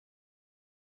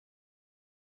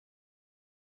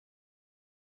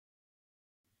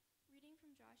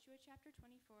Joshua chapter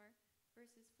 24,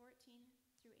 verses 14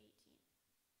 through 18.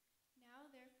 Now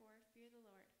therefore fear the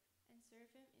Lord, and serve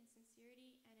him in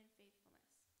sincerity and in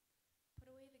faithfulness.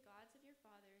 Put away the gods of your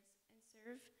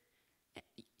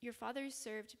fathers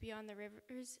served beyond the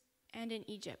rivers and in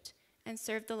Egypt, and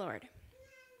serve the Lord.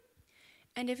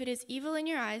 And if it is evil in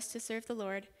your eyes to serve the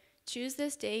Lord, choose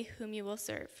this day whom you will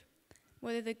serve,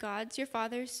 whether the gods your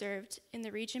fathers served in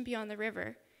the region beyond the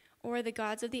river, or the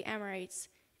gods of the Amorites,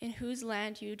 in whose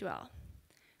land you dwell.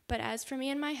 But as for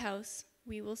me and my house,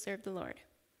 we will serve the Lord.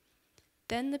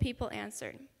 Then the people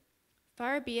answered,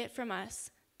 Far be it from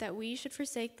us that we should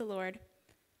forsake the Lord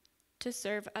to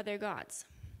serve other gods.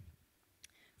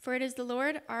 For it is the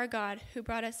Lord our God who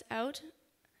brought us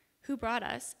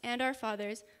and our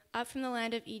fathers up from the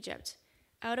land of Egypt,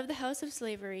 out of the house of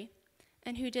slavery,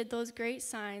 and who did those great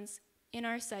signs in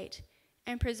our sight,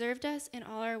 and preserved us in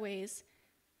all our ways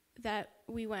that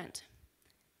we went,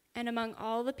 and among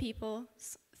all the people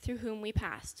through whom we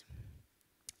passed.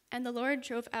 And the Lord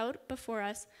drove out before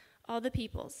us all the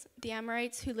peoples, the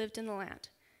Amorites who lived in the land.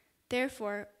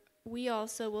 Therefore, we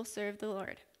also will serve the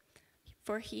Lord,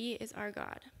 for he is our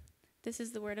God. This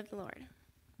is the word of the Lord.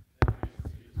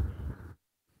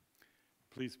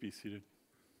 Please be seated.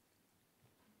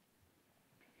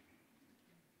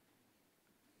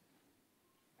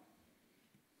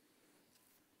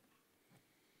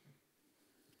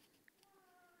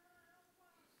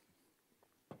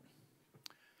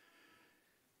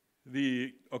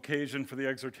 The occasion for the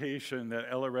exhortation that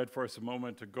Ella read for us a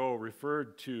moment ago,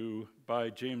 referred to by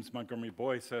James Montgomery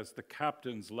Boyce as the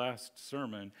captain's last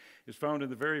sermon, is found in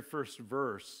the very first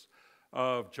verse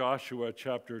of Joshua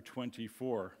chapter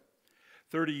 24.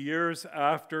 30 years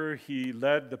after he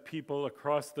led the people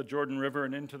across the Jordan River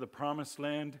and into the Promised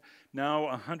Land, now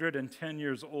 110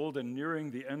 years old and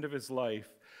nearing the end of his life,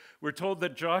 we're told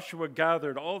that Joshua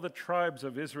gathered all the tribes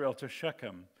of Israel to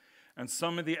Shechem, and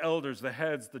summoned the elders, the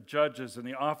heads, the judges, and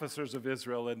the officers of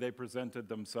Israel, and they presented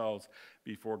themselves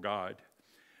before God.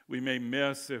 We may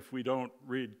miss, if we don't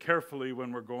read carefully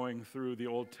when we're going through the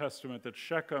Old Testament, that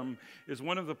Shechem is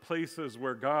one of the places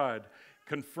where God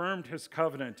confirmed his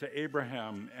covenant to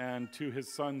Abraham and to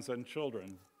his sons and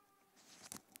children.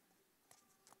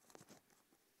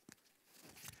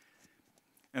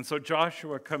 And so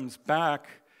Joshua comes back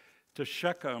to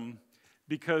Shechem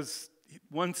because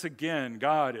once again,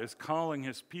 God is calling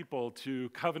his people to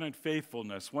covenant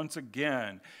faithfulness. Once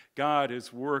again, God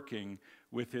is working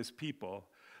with his people.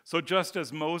 So just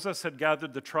as Moses had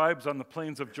gathered the tribes on the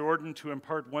plains of Jordan to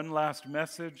impart one last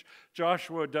message,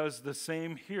 Joshua does the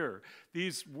same here.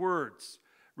 These words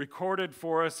recorded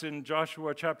for us in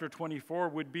Joshua chapter 24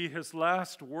 would be his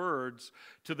last words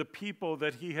to the people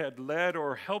that he had led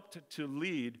or helped to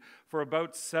lead for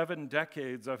about 7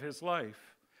 decades of his life.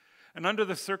 And under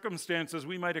the circumstances,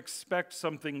 we might expect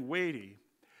something weighty.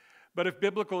 But if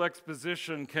biblical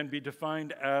exposition can be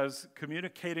defined as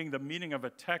communicating the meaning of a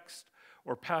text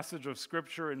or passage of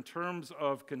Scripture in terms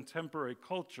of contemporary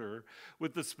culture,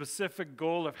 with the specific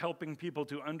goal of helping people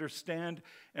to understand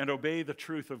and obey the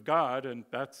truth of God, and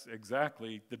that's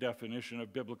exactly the definition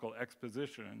of biblical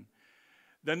exposition,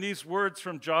 then these words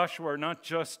from Joshua are not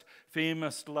just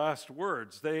famous last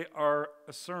words, they are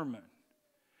a sermon.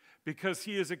 Because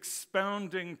he is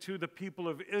expounding to the people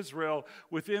of Israel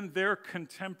within their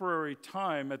contemporary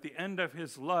time at the end of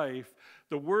his life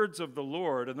the words of the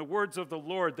Lord, and the words of the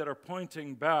Lord that are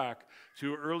pointing back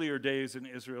to earlier days in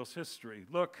Israel's history.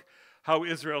 Look how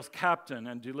Israel's captain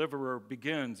and deliverer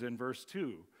begins in verse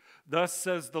 2. Thus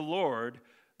says the Lord,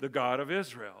 the God of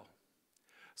Israel.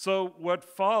 So what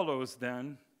follows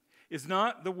then is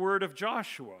not the word of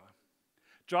Joshua.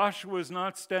 Joshua is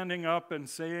not standing up and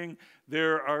saying,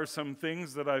 there are some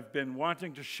things that I've been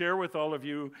wanting to share with all of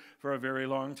you for a very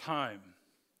long time.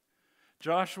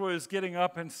 Joshua is getting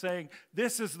up and saying,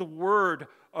 this is the word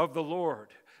of the Lord.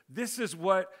 This is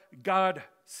what God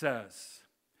says.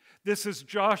 This is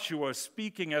Joshua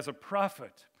speaking as a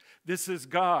prophet. This is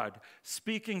God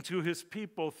speaking to his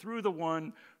people through the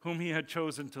one whom he had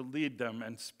chosen to lead them.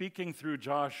 And speaking through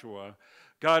Joshua,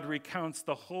 God recounts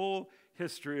the whole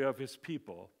history of his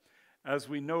people. As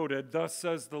we noted, thus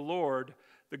says the Lord,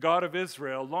 the God of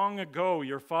Israel, long ago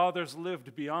your fathers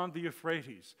lived beyond the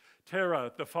Euphrates,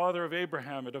 Terah, the father of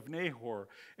Abraham and of Nahor,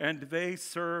 and they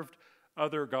served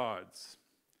other gods.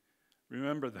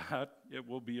 Remember that. It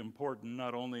will be important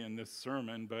not only in this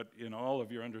sermon, but in all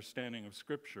of your understanding of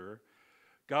Scripture.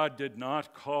 God did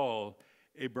not call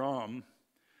Abram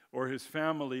or his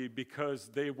family because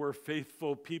they were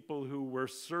faithful people who were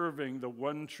serving the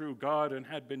one true God and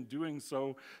had been doing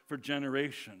so for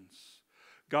generations.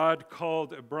 God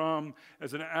called Abram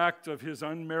as an act of his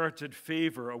unmerited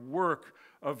favor, a work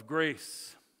of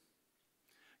grace.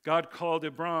 God called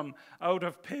Abram out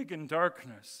of pagan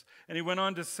darkness. And he went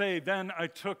on to say, "Then I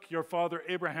took your father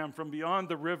Abraham from beyond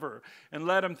the river and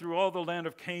led him through all the land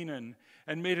of Canaan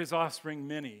and made his offspring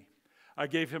many. I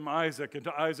gave him Isaac, and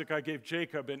to Isaac I gave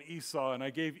Jacob and Esau, and I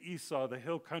gave Esau the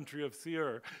hill country of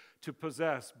Seir to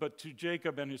possess, but to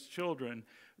Jacob and his children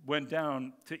went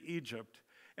down to Egypt.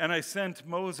 And I sent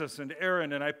Moses and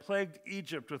Aaron, and I plagued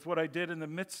Egypt with what I did in the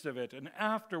midst of it, and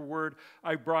afterward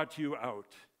I brought you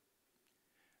out."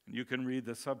 And you can read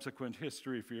the subsequent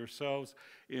history for yourselves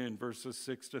in verses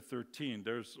 6 to 13.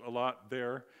 There's a lot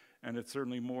there, and it's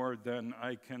certainly more than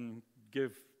I can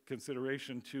give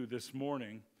consideration to this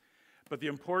morning. But the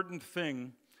important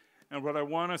thing, and what I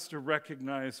want us to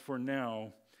recognize for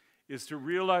now, is to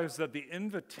realize that the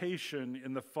invitation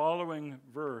in the following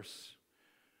verse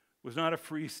was not a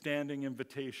freestanding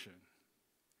invitation.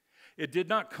 It did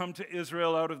not come to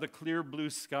Israel out of the clear blue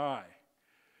sky.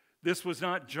 This was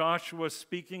not Joshua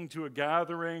speaking to a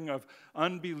gathering of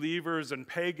unbelievers and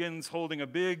pagans holding a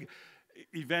big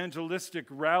evangelistic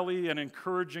rally and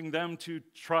encouraging them to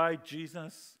try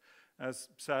Jesus, as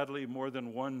sadly more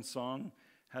than one song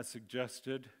has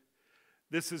suggested.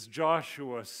 This is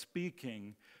Joshua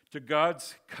speaking to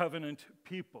God's covenant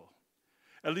people,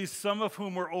 at least some of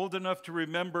whom were old enough to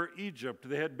remember Egypt.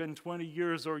 They had been 20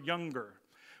 years or younger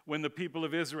when the people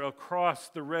of Israel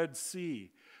crossed the Red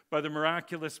Sea by the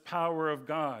miraculous power of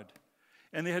God.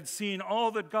 And they had seen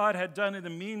all that God had done in the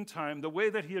meantime, the way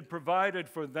that he had provided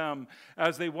for them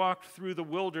as they walked through the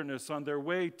wilderness on their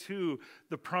way to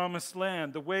the promised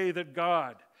land, the way that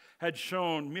God had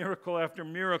shown miracle after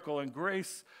miracle and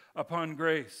grace upon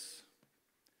grace.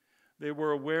 They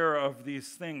were aware of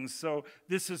these things. So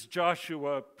this is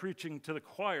Joshua preaching to the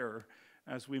choir,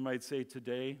 as we might say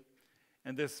today.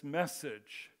 And this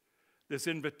message, this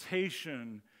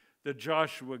invitation that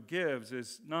Joshua gives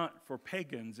is not for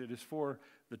pagans, it is for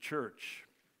the church.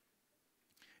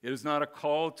 It is not a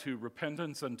call to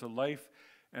repentance unto life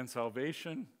and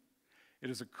salvation. It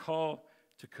is a call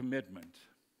to commitment.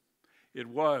 It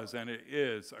was and it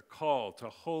is a call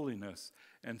to holiness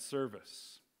and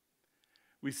service.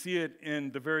 We see it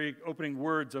in the very opening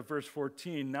words of verse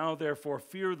 14. "Now therefore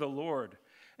fear the Lord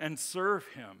and serve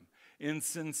him in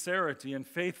sincerity and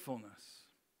faithfulness."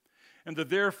 And the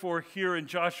therefore here in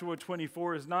Joshua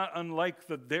 24 is not unlike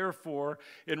the therefore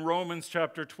in Romans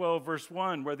chapter 12, verse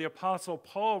 1, where the Apostle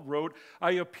Paul wrote,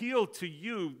 "I appeal to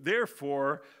you,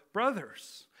 therefore,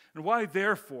 brothers." And why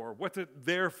therefore? What's it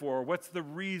therefore? What's the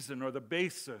reason or the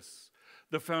basis,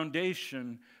 the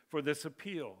foundation for this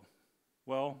appeal?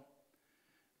 Well,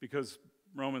 because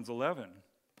Romans 11,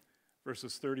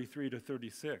 verses 33 to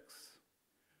 36.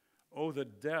 Oh, the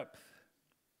depth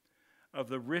of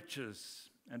the riches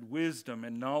and wisdom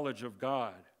and knowledge of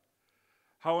God.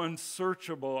 How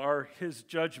unsearchable are his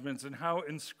judgments and how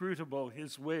inscrutable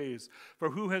his ways.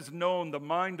 For who has known the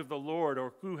mind of the Lord,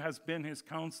 or who has been his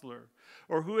counselor,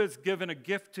 or who has given a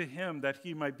gift to him that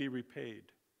he might be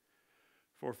repaid?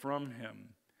 For from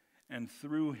him and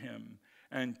through him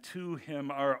and to him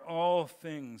are all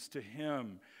things. To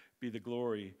him be the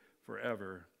glory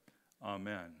forever.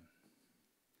 Amen.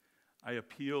 I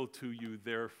appeal to you,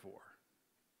 therefore.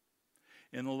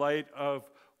 In light of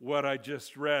what I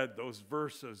just read, those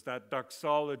verses, that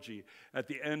doxology at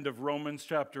the end of Romans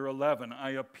chapter 11,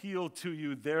 I appeal to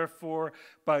you, therefore,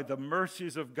 by the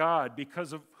mercies of God,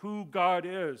 because of who God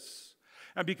is,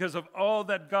 and because of all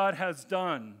that God has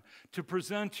done, to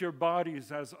present your bodies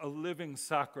as a living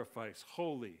sacrifice,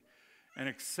 holy and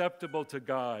acceptable to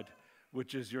God,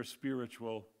 which is your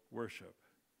spiritual worship.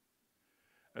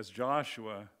 As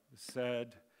Joshua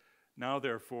said, "Now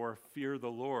therefore fear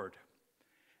the Lord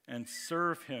and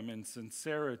serve him in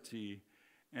sincerity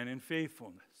and in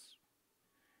faithfulness."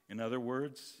 In other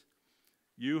words,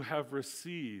 you have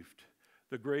received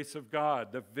the grace of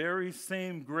God, the very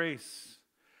same grace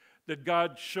that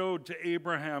God showed to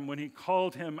Abraham when he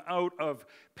called him out of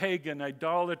pagan,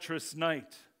 idolatrous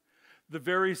night. The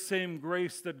very same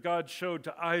grace that God showed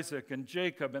to Isaac and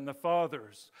Jacob and the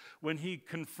fathers when he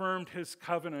confirmed his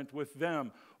covenant with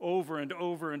them over and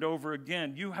over and over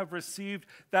again. You have received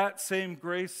that same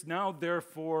grace. Now,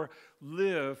 therefore,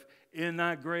 live in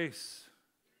that grace.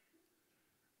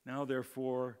 Now,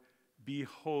 therefore, be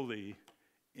holy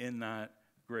in that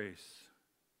grace.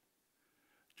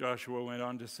 Joshua went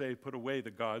on to say, "Put away the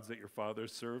gods that your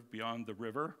fathers served beyond the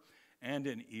river and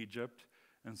in Egypt,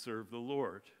 and serve the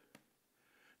Lord."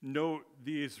 Note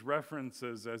these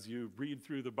references as you read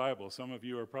through the Bible. Some of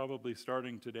you are probably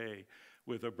starting today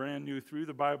with a brand new Through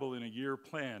the Bible in a Year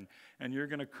plan, and you're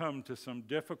going to come to some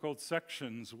difficult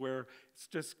sections where it's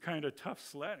just kind of tough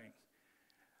sledding.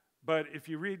 But if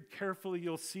you read carefully,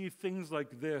 you'll see things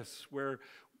like this, where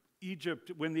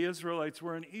Egypt, when the Israelites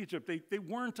were in Egypt, they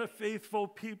weren't a faithful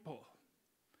people.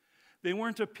 They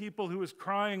weren't a people who was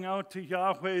crying out to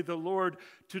Yahweh, the Lord,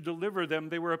 to deliver them.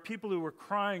 They were a people who were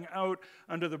crying out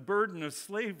under the burden of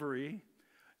slavery,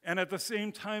 and at the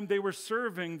same time they were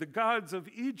serving the gods of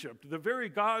Egypt, the very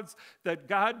gods that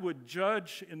God would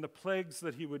judge in the plagues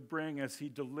that he would bring as he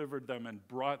delivered them and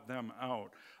brought them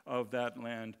out of that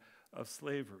land of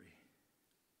slavery.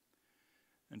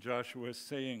 And Joshua is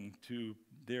saying to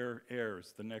their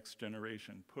heirs, the next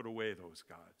generation, put away those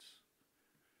gods.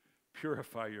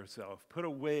 Purify yourself. Put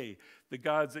away the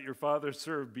gods that your fathers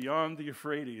served beyond the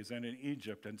Euphrates and in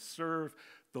Egypt, and serve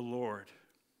the Lord.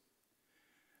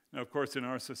 Now, of course, in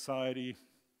our society,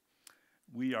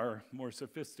 we are more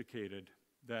sophisticated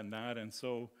than that, and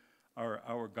so are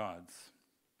our gods.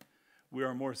 We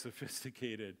are more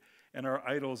sophisticated, and our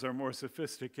idols are more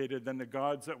sophisticated than the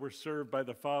gods that were served by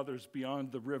the fathers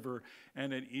beyond the river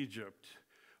and in Egypt.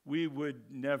 We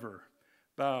would never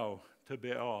bow to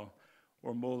Baal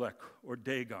or Molech or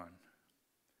Dagon.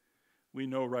 We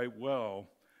know right well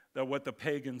that what the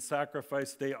pagans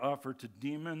sacrifice, they offer to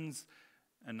demons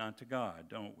and not to God,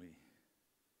 don't we?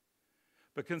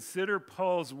 But consider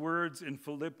Paul's words in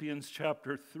Philippians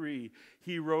chapter 3.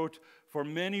 He wrote, "For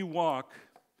many walk,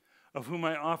 of whom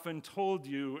I often told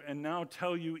you and now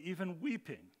tell you even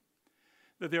weeping,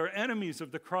 that they are enemies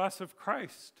of the cross of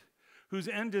Christ, whose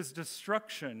end is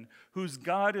destruction, whose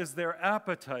God is their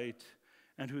appetite,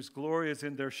 and whose glory is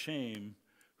in their shame,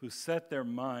 who set their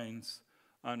minds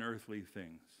on earthly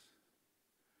things."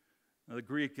 Now, the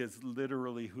Greek is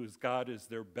literally whose God is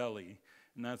their belly,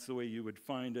 and that's the way you would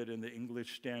find it in the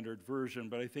English Standard Version.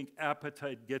 But I think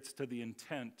appetite gets to the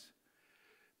intent,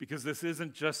 because this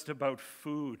isn't just about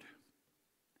food.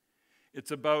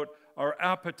 It's about our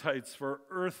appetites for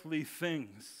earthly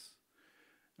things.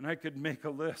 And I could make a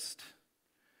list.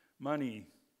 Money,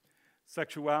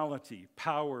 sexuality,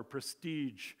 power,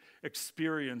 prestige,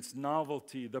 experience,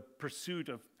 novelty, the pursuit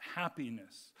of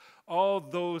happiness. All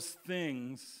those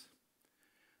things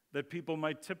that people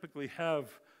might typically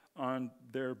have on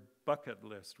their bucket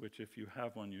list, which if you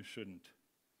have one, you shouldn't.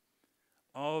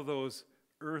 All those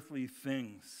earthly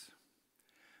things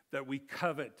that we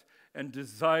covet and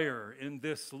desire in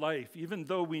this life, even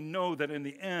though we know that in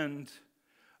the end,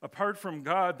 apart from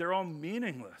God, they're all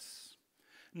meaningless.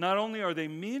 Not only are they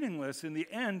meaningless, in the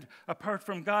end, apart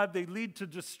from God, they lead to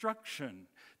destruction.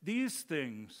 These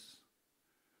things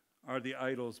are the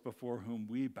idols before whom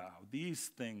we bow. These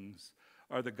things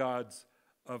are the gods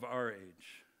of our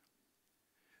age.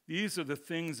 These are the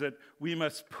things that we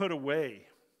must put away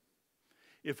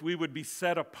if we would be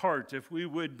set apart, if we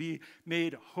would be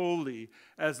made holy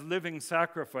as living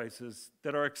sacrifices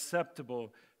that are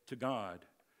acceptable to God,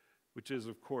 which is,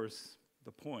 of course,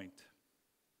 the point.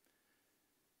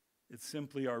 It's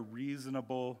simply our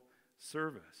reasonable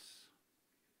service.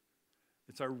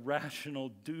 It's our rational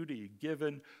duty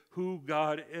given who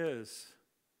God is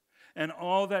and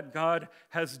all that God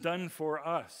has done for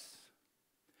us.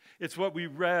 It's what we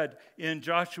read in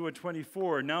Joshua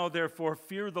 24. "Now therefore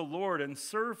fear the Lord and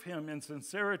serve him in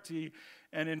sincerity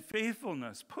and in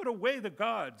faithfulness. Put away the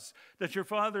gods that your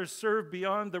fathers served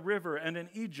beyond the river and in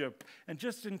Egypt." And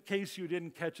just in case you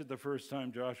didn't catch it the first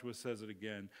time, Joshua says it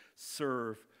again,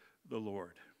 serve the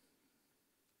Lord.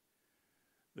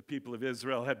 The people of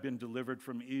Israel had been delivered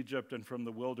from Egypt and from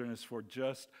the wilderness for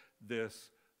just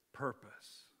this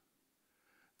purpose,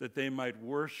 that they might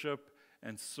worship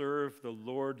and serve the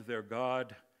Lord their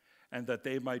God, and that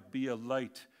they might be a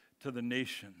light to the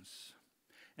nations.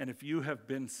 And if you have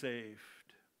been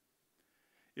saved,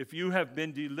 if you have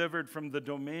been delivered from the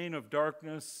domain of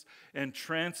darkness and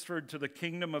transferred to the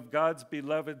kingdom of God's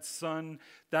beloved Son,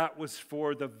 that was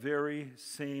for the very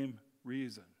same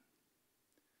reason.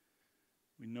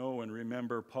 We know and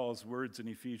remember Paul's words in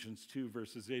Ephesians 2,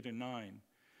 verses 8 and 9.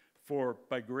 "For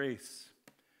by grace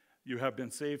you have been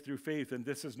saved through faith, and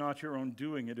this is not your own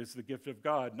doing. It is the gift of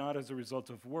God, not as a result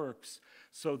of works,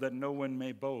 so that no one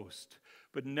may boast."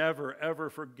 But never, ever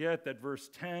forget that verse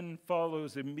 10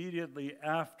 follows immediately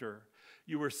after.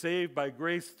 "You were saved by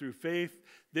grace through faith,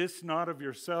 this not of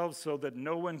yourselves, so that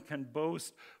no one can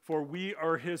boast, for we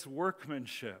are his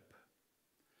workmanship,"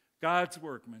 God's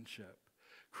workmanship,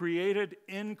 "created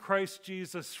in Christ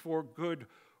Jesus for good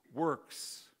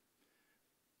works,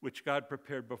 which God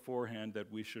prepared beforehand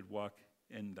that we should walk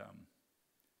in them."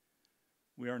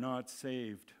 We are not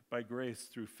saved by grace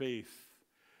through faith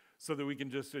so that we can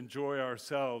just enjoy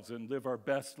ourselves and live our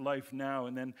best life now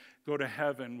and then go to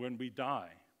heaven when we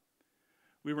die.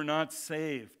 We were not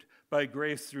saved by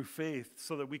grace through faith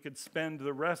so that we could spend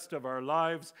the rest of our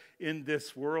lives in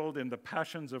this world in the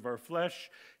passions of our flesh,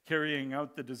 carrying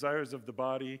out the desires of the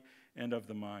body and of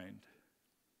the mind.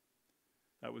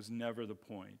 That was never the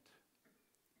point.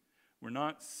 We're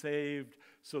not saved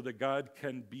so that God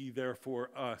can be there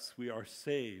for us. We are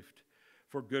saved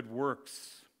for good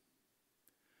works,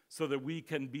 so that we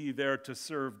can be there to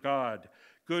serve God.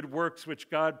 Good works which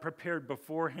God prepared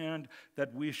beforehand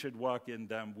that we should walk in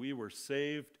them. We were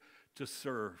saved to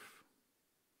serve.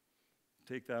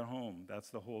 Take that home. That's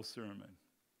the whole sermon.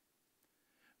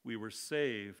 We were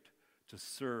saved to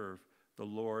serve the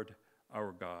Lord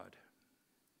our God.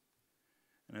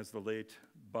 And as the late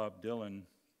Bob Dylan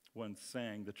once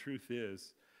sang, the truth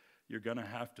is, you're going to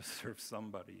have to serve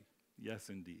somebody. Yes,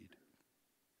 indeed.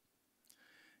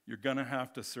 You're going to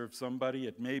have to serve somebody.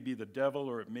 It may be the devil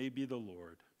or it may be the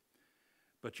Lord,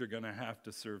 but you're going to have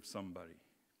to serve somebody.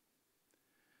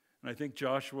 And I think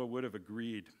Joshua would have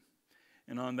agreed.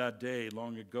 And on that day,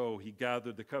 long ago, he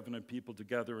gathered the covenant people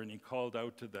together and he called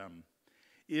out to them,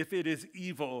 if it is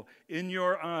evil in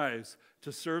your eyes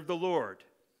to serve the Lord,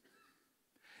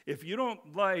 if you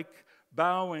don't like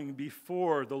bowing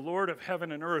before the Lord of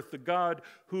heaven and earth, the God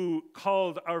who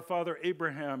called our father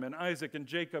Abraham and Isaac and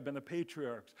Jacob and the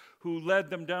patriarchs, who led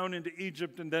them down into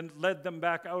Egypt and then led them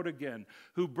back out again,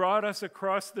 who brought us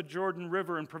across the Jordan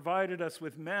River and provided us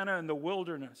with manna in the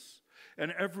wilderness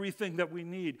and everything that we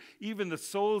need. Even the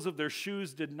soles of their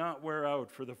shoes did not wear out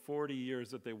for the 40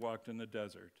 years that they walked in the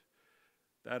desert.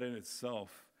 That in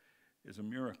itself is a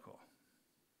miracle.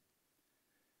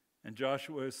 And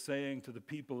Joshua is saying to the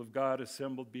people of God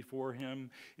assembled before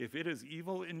him, if it is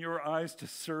evil in your eyes to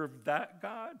serve that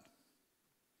God,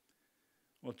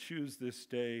 well, choose this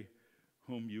day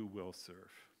whom you will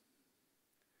serve.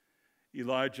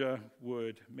 Elijah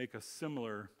would make a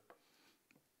similar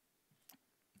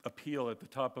appeal at the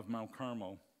top of Mount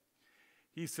Carmel.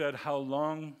 He said, how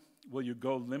long will you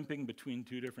go limping between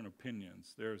two different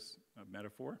opinions? There's a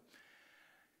metaphor.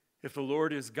 If the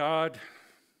Lord is God,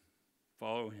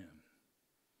 follow him.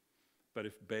 But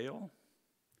if Baal,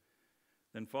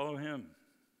 then follow him.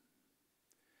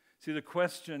 See, the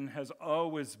question has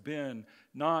always been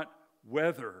not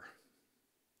whether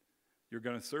you're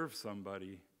going to serve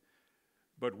somebody,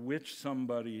 but which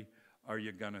somebody are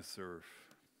you going to serve?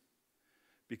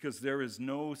 Because there is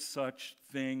no such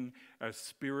thing as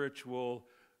spiritual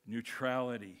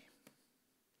neutrality.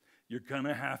 You're going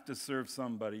to have to serve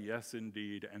somebody, yes,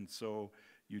 indeed, and so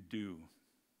you do.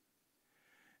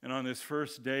 And on this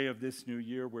first day of this new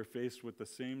year, we're faced with the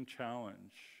same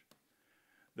challenge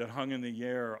that hung in the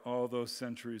air all those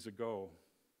centuries ago.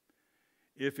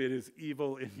 If it is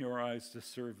evil in your eyes to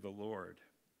serve the Lord,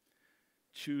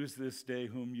 choose this day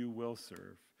whom you will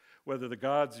serve. Whether the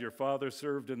gods your father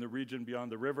served in the region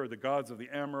beyond the river, the gods of the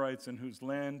Amorites in whose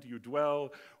land you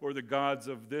dwell, or the gods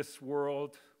of this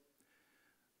world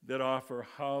that offer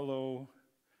hollow,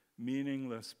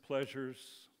 meaningless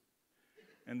pleasures,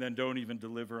 and then don't even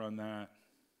deliver on that.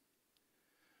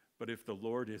 But if the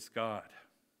Lord is God,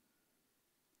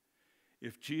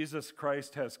 if Jesus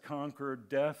Christ has conquered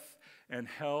death and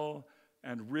hell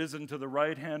and risen to the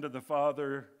right hand of the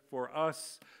Father for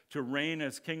us to reign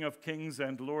as King of Kings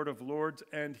and Lord of Lords,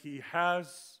 and he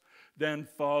has, then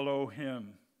follow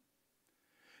him.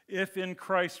 If in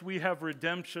Christ we have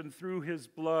redemption through his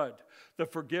blood, the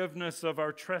forgiveness of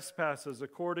our trespasses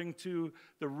according to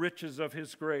the riches of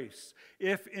his grace.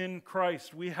 If in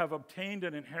Christ we have obtained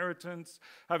an inheritance,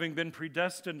 having been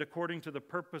predestined according to the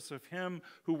purpose of him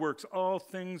who works all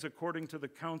things according to the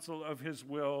counsel of his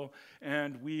will,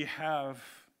 and we have,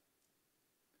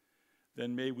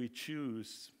 then may we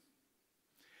choose,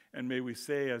 and may we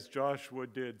say as Joshua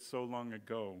did so long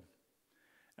ago,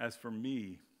 as for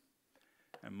me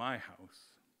and my house,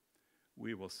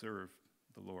 we will serve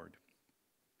the Lord.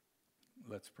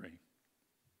 Let's pray.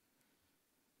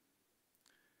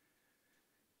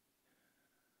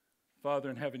 Father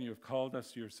in heaven, you have called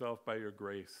us to yourself by your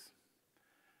grace.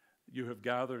 You have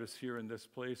gathered us here in this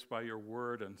place by your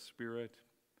word and spirit.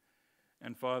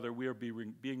 And Father, we are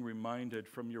being reminded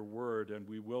from your word, and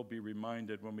we will be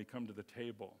reminded when we come to the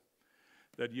table,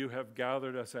 that you have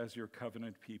gathered us as your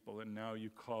covenant people, and now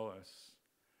you call us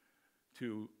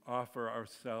to offer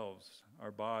ourselves,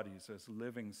 our bodies, as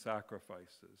living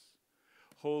sacrifices,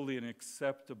 holy and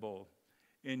acceptable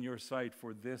in your sight,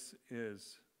 for this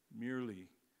is merely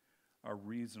our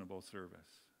reasonable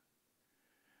service.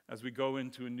 As we go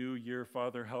into a new year,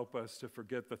 Father, help us to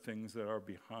forget the things that are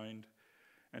behind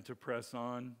and to press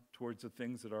on towards the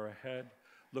things that are ahead.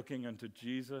 looking unto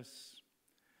Jesus,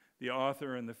 the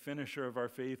author and the finisher of our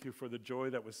faith, who for the joy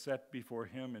that was set before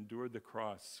him endured the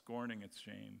cross, scorning its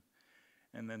shame,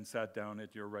 and then sat down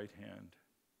at your right hand.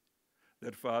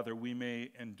 That, Father, we may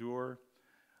endure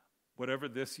whatever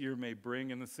this year may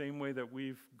bring in the same way that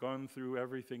we've gone through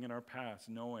everything in our past,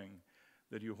 knowing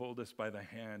that you hold us by the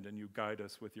hand and you guide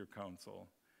us with your counsel,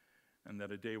 and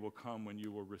that a day will come when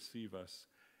you will receive us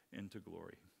into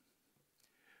glory.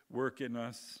 Work in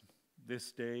us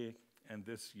this day and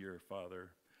this year,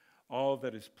 Father, all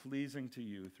that is pleasing to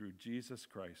you through Jesus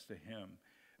Christ. To him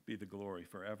be the glory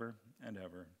forever and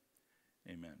ever.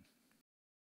 Amen.